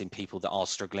increase in people that are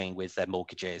struggling with their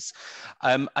mortgages.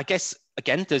 I guess,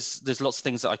 again, there's lots of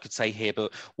things that I could say here,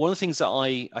 but one of the things that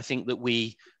I think that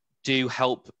we do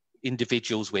help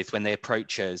individuals with when they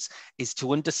approach us is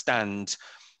to understand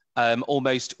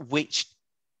almost which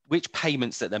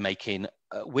payments that they're making,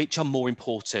 which are more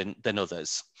important than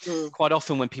others. Quite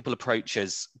often when people approach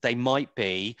us, they might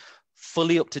be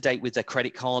fully up to date with their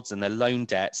credit cards and their loan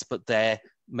debts, but they're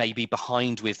maybe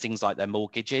behind with things like their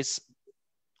mortgages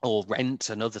or rent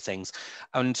and other things.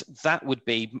 And that would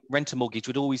be, rent and mortgage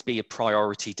would always be a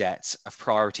priority debt, a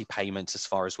priority payment as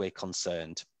far as we're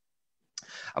concerned.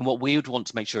 And what we would want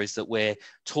to make sure is that we're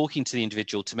talking to the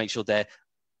individual to make sure they're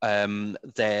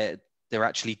they're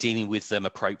actually dealing with them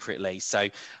appropriately. So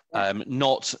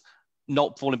not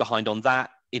falling behind on that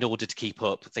in order to keep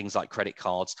up things like credit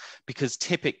cards, because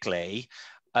typically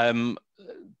the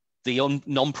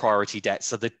non-priority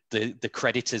debts are the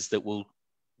creditors that will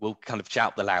kind of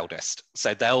shout the loudest.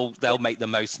 So they'll make the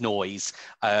most noise,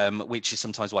 which is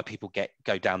sometimes why people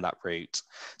go down that route.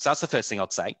 So that's the first thing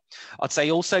I'd say. I'd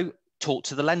say also talk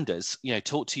to the lenders,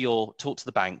 talk to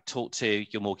the bank, talk to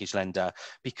your mortgage lender,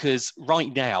 because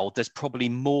right now there's probably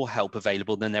more help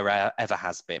available than there ever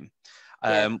has been.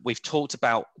 We've talked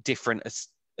about different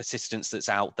assistance that's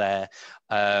out there.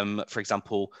 For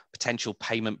example, potential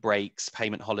payment breaks,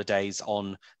 payment holidays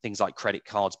on things like credit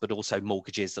cards, but also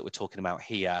mortgages that we're talking about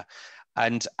here.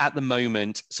 And at the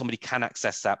moment, somebody can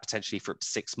access that potentially for up to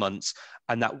 6 months,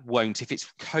 and that won't, if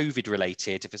it's COVID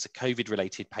related, if it's a COVID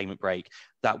related payment break,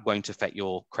 that won't affect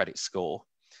your credit score.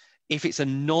 If it's a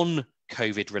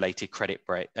non-COVID related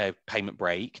payment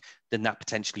break, then that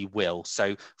potentially will.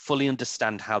 So fully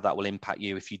understand how that will impact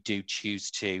you if you do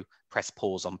choose to press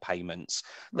pause on payments.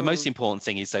 The most important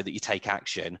thing is, though, that you take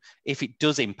action. If it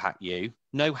does impact you,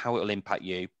 know how it will impact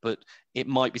you, but it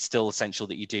might be still essential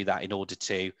that you do that in order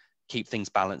to keep things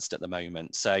balanced at the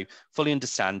moment. So fully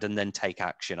understand and then take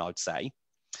action, I'd say.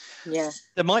 Yeah.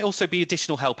 There might also be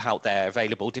additional help out there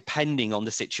available depending on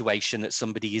the situation that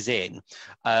somebody is in,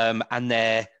 and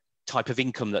their type of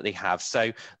income that they have.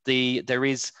 So there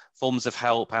is forms of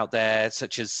help out there,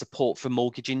 such as support for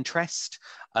mortgage interest,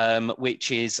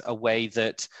 which is a way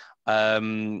that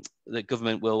the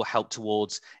government will help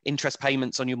towards interest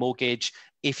payments on your mortgage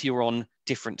if you're on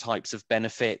different types of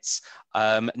benefits.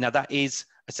 Now that is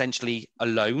essentially a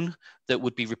loan that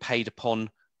would be repaid upon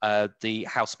the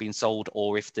house being sold,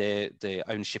 or if the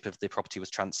ownership of the property was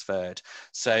transferred.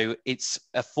 So it's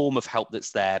a form of help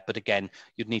that's there, but again,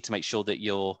 you'd need to make sure that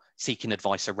you're seeking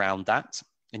advice around that,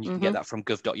 and you can get that from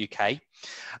gov.uk.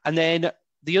 And then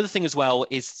the other thing as well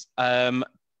is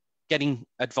getting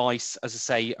advice, as I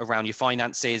say, around your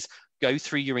finances. Go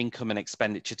through your income and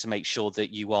expenditure to make sure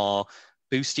that you are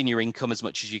boosting your income as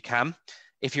much as you can.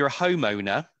 If you're a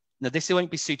homeowner, now, this won't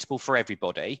be suitable for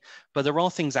everybody, but there are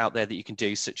things out there that you can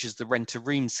do, such as the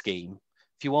rent-a-room scheme.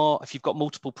 If you've got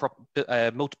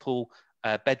multiple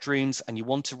bedrooms and you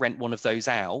want to rent one of those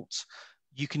out,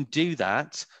 you can do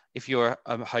that. If you're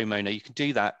a homeowner, you can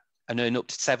do that and earn up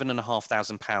to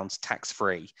 £7,500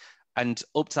 tax-free. And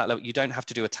up to that level, you don't have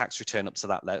to do a tax return up to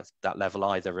that level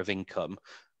either of income.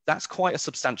 That's quite a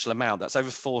substantial amount. That's over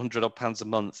 £400 a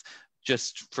month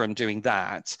just from doing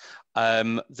that,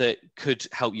 that could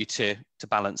help you to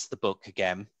balance the book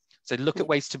again. So look at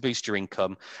ways to boost your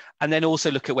income, and then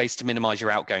also look at ways to minimize your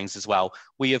outgoings as well.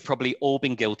 We have probably all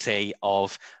been guilty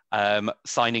of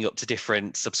signing up to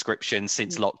different subscriptions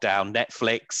since lockdown,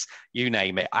 Netflix, you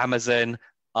name it, Amazon.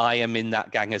 I am in that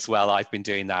gang as well. I've been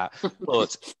doing that.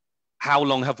 But how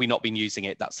long have we not been using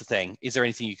it? That's the thing. Is there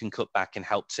anything you can cut back and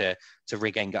help to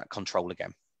regain that control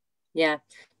again? Yeah,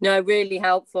 no, really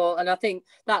helpful. And I think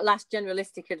that last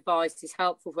generalistic advice is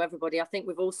helpful for everybody. I think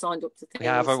we've all signed up to things.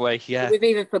 Yeah, haven't we? Yeah. We've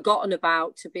even forgotten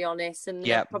about, to be honest, and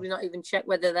yeah, probably not even checked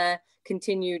whether they're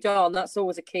continued on. That's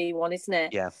always a key one, isn't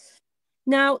it? Yeah.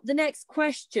 Now, the next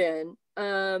question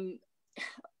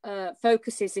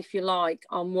focuses, if you like,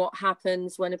 on what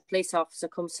happens when a police officer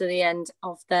comes to the end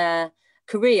of their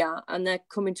career and they're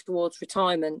coming towards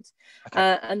retirement.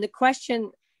 Okay. And the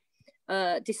question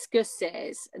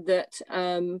discusses that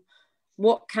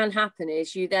what can happen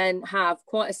is you then have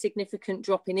quite a significant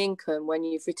drop in income when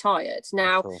you've retired.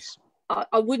 Now,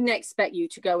 I wouldn't expect you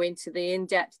to go into the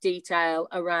in-depth detail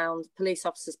around police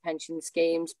officers' pension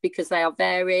schemes because they are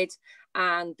varied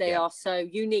and they are so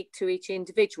unique to each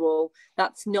individual.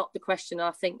 That's not the question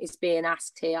I think is being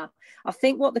asked here. I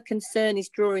think what the concern is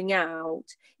drawing out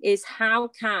is how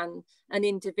can an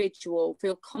individual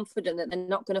feel confident that they're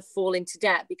not going to fall into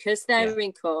debt because their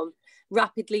income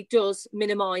rapidly does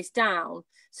minimise down,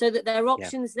 so that their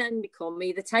options then become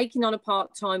either taking on a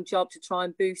part-time job to try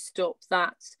and boost up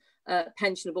that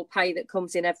pensionable pay that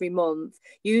comes in every month,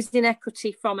 using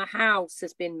equity from a house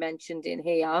has been mentioned in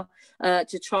here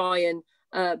to try and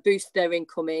boost their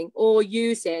incoming, or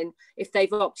using, if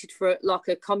they've opted for like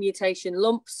a commutation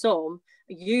lump sum,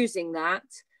 using that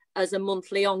as a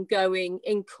monthly ongoing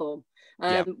income.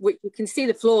 Which you can see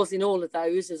the flaws in all of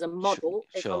those as a model,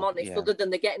 if I'm honest, other than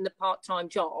they're getting the part-time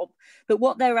job. But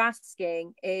what they're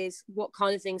asking is what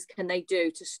kind of things can they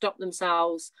do to stop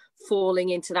themselves falling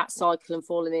into that cycle and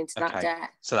falling into that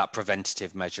debt. So that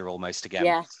preventative measure almost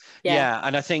again. Yeah.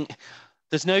 And I think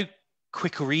there's no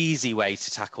quick or easy way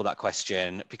to tackle that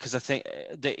question, because I think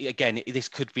that, again, this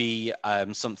could be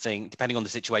something, depending on the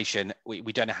situation,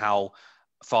 we don't know how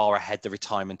far ahead the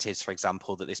retirement is, for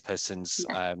example, that this person's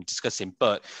discussing.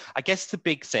 But I guess the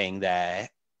big thing there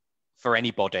for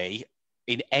anybody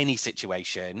in any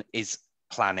situation is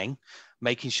planning,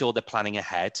 making sure they're planning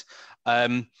ahead.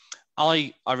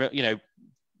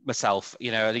 Myself,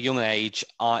 at a young age,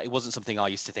 it wasn't something I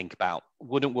used to think about.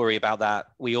 Wouldn't worry about that.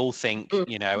 We all think, at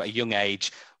a young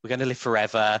age, we're going to live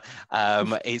forever.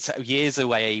 It's years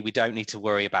away. We don't need to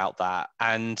worry about that.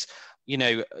 And,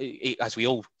 as we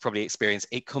all probably experience,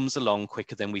 it comes along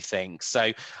quicker than we think.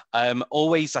 So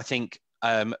always, I think,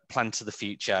 plan to the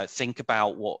future. Think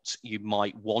about what you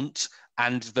might want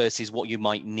and versus what you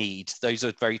might need. Those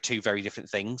are two very different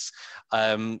things.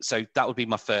 So that would be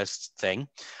my first thing.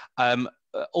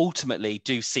 Ultimately,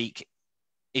 do seek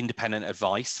independent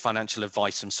advice, financial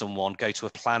advice from someone. Go to a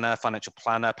planner, financial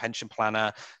planner, pension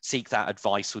planner. Seek that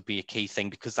advice would be a key thing,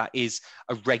 because that is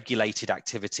a regulated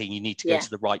activity. You need to go to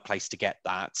the right place to get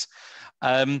that.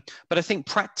 But I think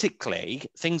practically,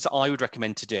 things that I would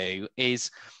recommend to do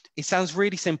is, it sounds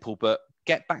really simple, but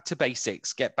get back to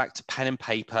basics, get back to pen and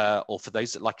paper, or for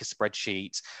those that like a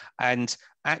spreadsheet, and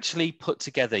actually put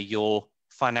together your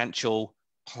financial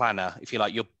planner, if you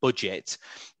like, your budget.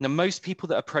 Now, most people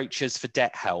that approach us for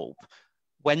debt help,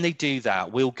 when they do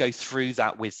that, we'll go through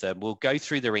that with them. We'll go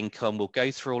through their income, we'll go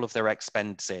through all of their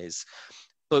expenses.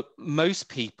 But most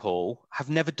people have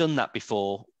never done that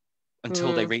before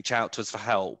until they reach out to us for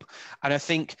help. And I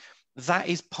think that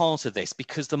is part of this,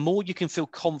 because the more you can feel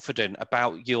confident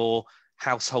about your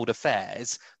household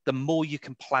affairs, the more you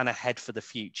can plan ahead for the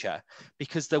future,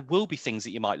 because there will be things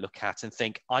that you might look at and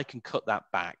think, I can cut that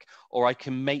back, or I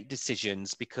can make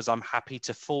decisions because I'm happy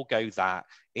to forego that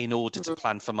in order to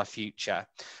plan for my future.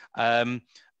 And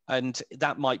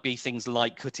that might be things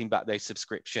like cutting back those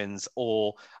subscriptions,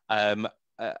 or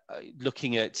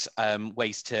looking at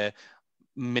ways to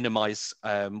minimize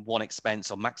one expense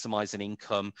or maximize an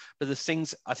income. But the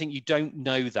things, I think you don't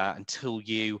know that until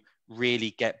you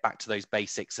really get back to those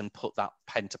basics and put that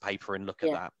pen to paper and look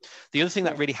at that. The other thing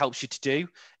that really helps you to do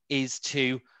is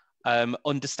to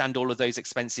understand all of those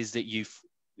expenses that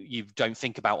you don't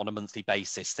think about on a monthly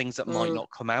basis, things that might not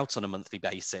come out on a monthly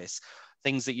basis,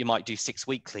 things that you might do 6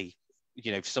 weekly.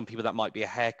 For some people that might be a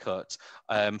haircut.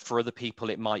 For other people,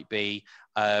 it might be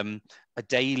a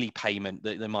daily payment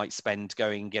that they might spend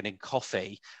going and getting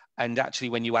coffee. And actually,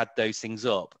 when you add those things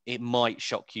up, it might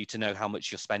shock you to know how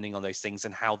much you're spending on those things,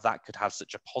 and how that could have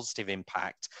such a positive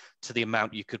impact to the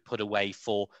amount you could put away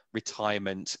for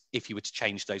retirement if you were to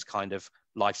change those kind of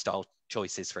lifestyle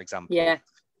choices, for example.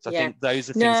 So I think those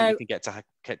are things that you can get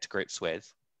to grips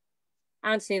with.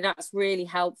 Anthony, that's really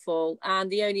helpful.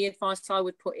 And the only advice I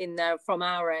would put in there from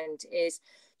our end is,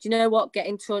 do you know what? Get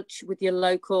in touch with your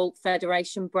local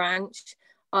federation branch.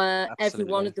 Every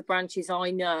one of the branches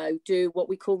I know do what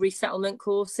we call resettlement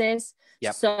courses.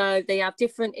 So they have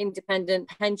different independent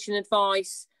pension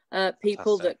advice,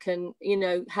 people that can,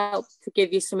 help to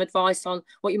give you some advice on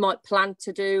what you might plan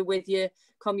to do with your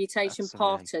commutation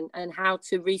pot and how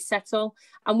to resettle.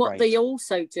 And what they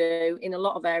also do in a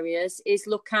lot of areas is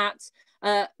look at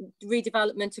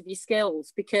redevelopment of your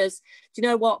skills, because do you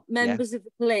know what? Members of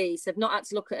the police have not had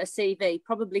to look at a CV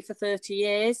probably for 30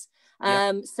 years.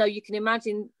 So you can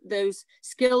imagine those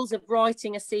skills of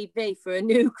writing a CV for a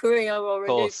new career or a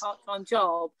new part-time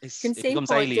job can seem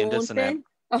quite alien, daunting. doesn't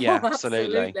it?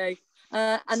 Absolutely.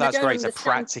 And so that's great. It's a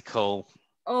practical.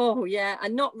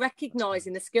 And not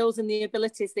recognizing the skills and the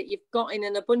abilities that you've got in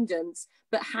an abundance,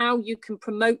 but how you can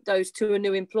promote those to a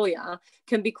new employer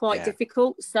can be quite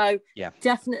difficult. So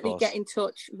definitely get in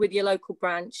touch with your local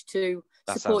branch to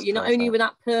support you, not only with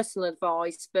that personal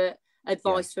advice, but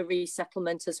advice for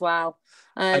resettlement as well.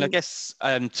 And I guess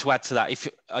to add to that,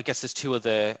 I guess there's two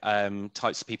other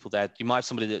types of people there. You might have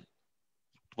somebody that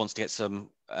wants to get some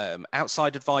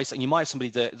outside advice, and you might have somebody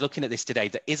that looking at this today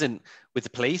that isn't with the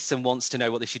police and wants to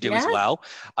know what they should do as well.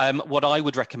 What I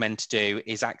would recommend to do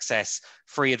is access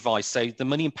free advice. So the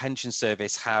Money and Pension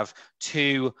Service have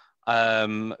two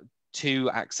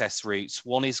access routes.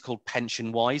 One is called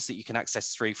Pension Wise, that you can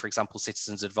access through, for example,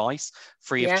 Citizens Advice,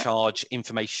 free of charge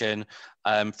information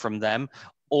from them,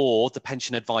 or the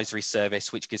Pension Advisory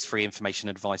Service, which gives free information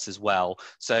advice as well.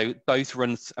 So both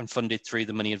run and funded through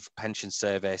the Money and Pension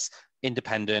Service.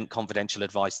 Independent, confidential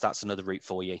advice, that's another route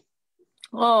for you.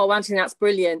 Oh, Anthony, that's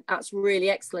brilliant. That's really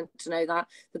excellent to know that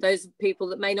for those people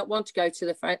that may not want to go to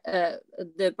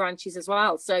the branches as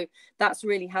well. So that's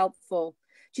really helpful.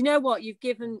 Do you know what? You've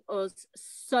given us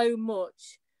so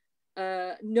much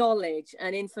knowledge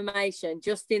and information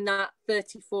just in that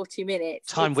 30-40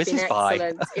 minutes. Time whizzes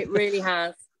by. It really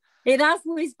has. It has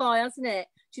whizzed by, hasn't it?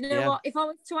 Do you know what? If I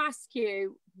was to ask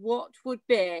you what would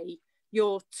be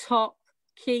your top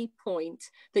key point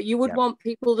that you would Yeah. want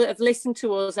people that have listened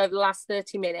to us over the last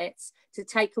 30 minutes to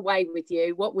take away with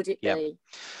you, what would it be?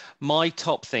 My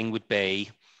top thing would be,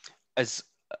 as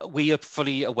we are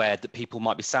fully aware that people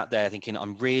might be sat there thinking,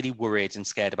 I'm really worried and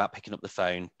scared about picking up the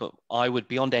phone. But I would,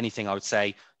 beyond anything, I would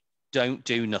say, don't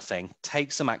do nothing.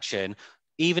 Take some action.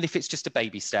 Even if it's just a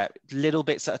baby step, little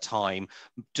bits at a time,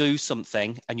 do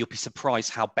something and you'll be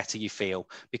surprised how better you feel,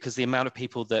 because the amount of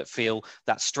people that feel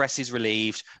that stress is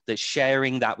relieved, that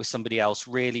sharing that with somebody else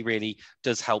really, really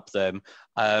does help them.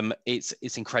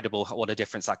 It's incredible what a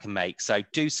difference that can make. So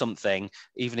do something,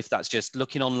 even if that's just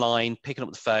looking online, picking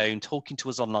up the phone, talking to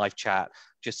us on live chat,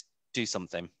 just do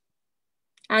something.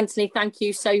 Anthony, thank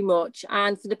you so much.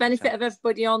 And for the benefit of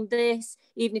everybody on this,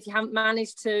 even if you haven't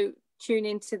managed to tune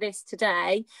into this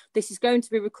today, this is going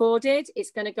to be recorded. It's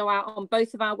going to go out on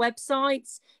both of our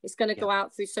websites. It's going to go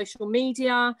out through social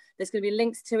media. There's going to be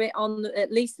links to it on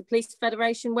at least the Police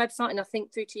Federation website, and I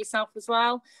think through to yourself as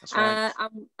well. That's right.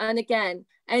 And again,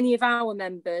 any of our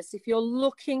members, if you're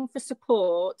looking for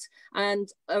support and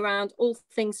around all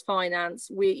things finance,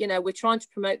 we're trying to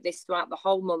promote this throughout the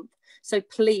whole month. So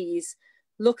please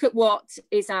look at what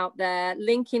is out there,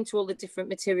 link into all the different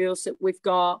materials that we've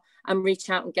got, and reach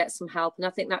out and get some help. And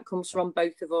I think that comes from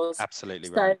both of us.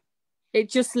 Absolutely right. It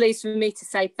just leaves for me to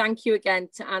say thank you again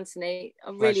to Anthony.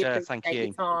 I really appreciate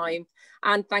your time.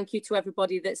 And thank you to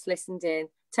everybody that's listened in.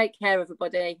 Take care,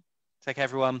 everybody. Take care,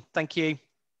 everyone. Thank you.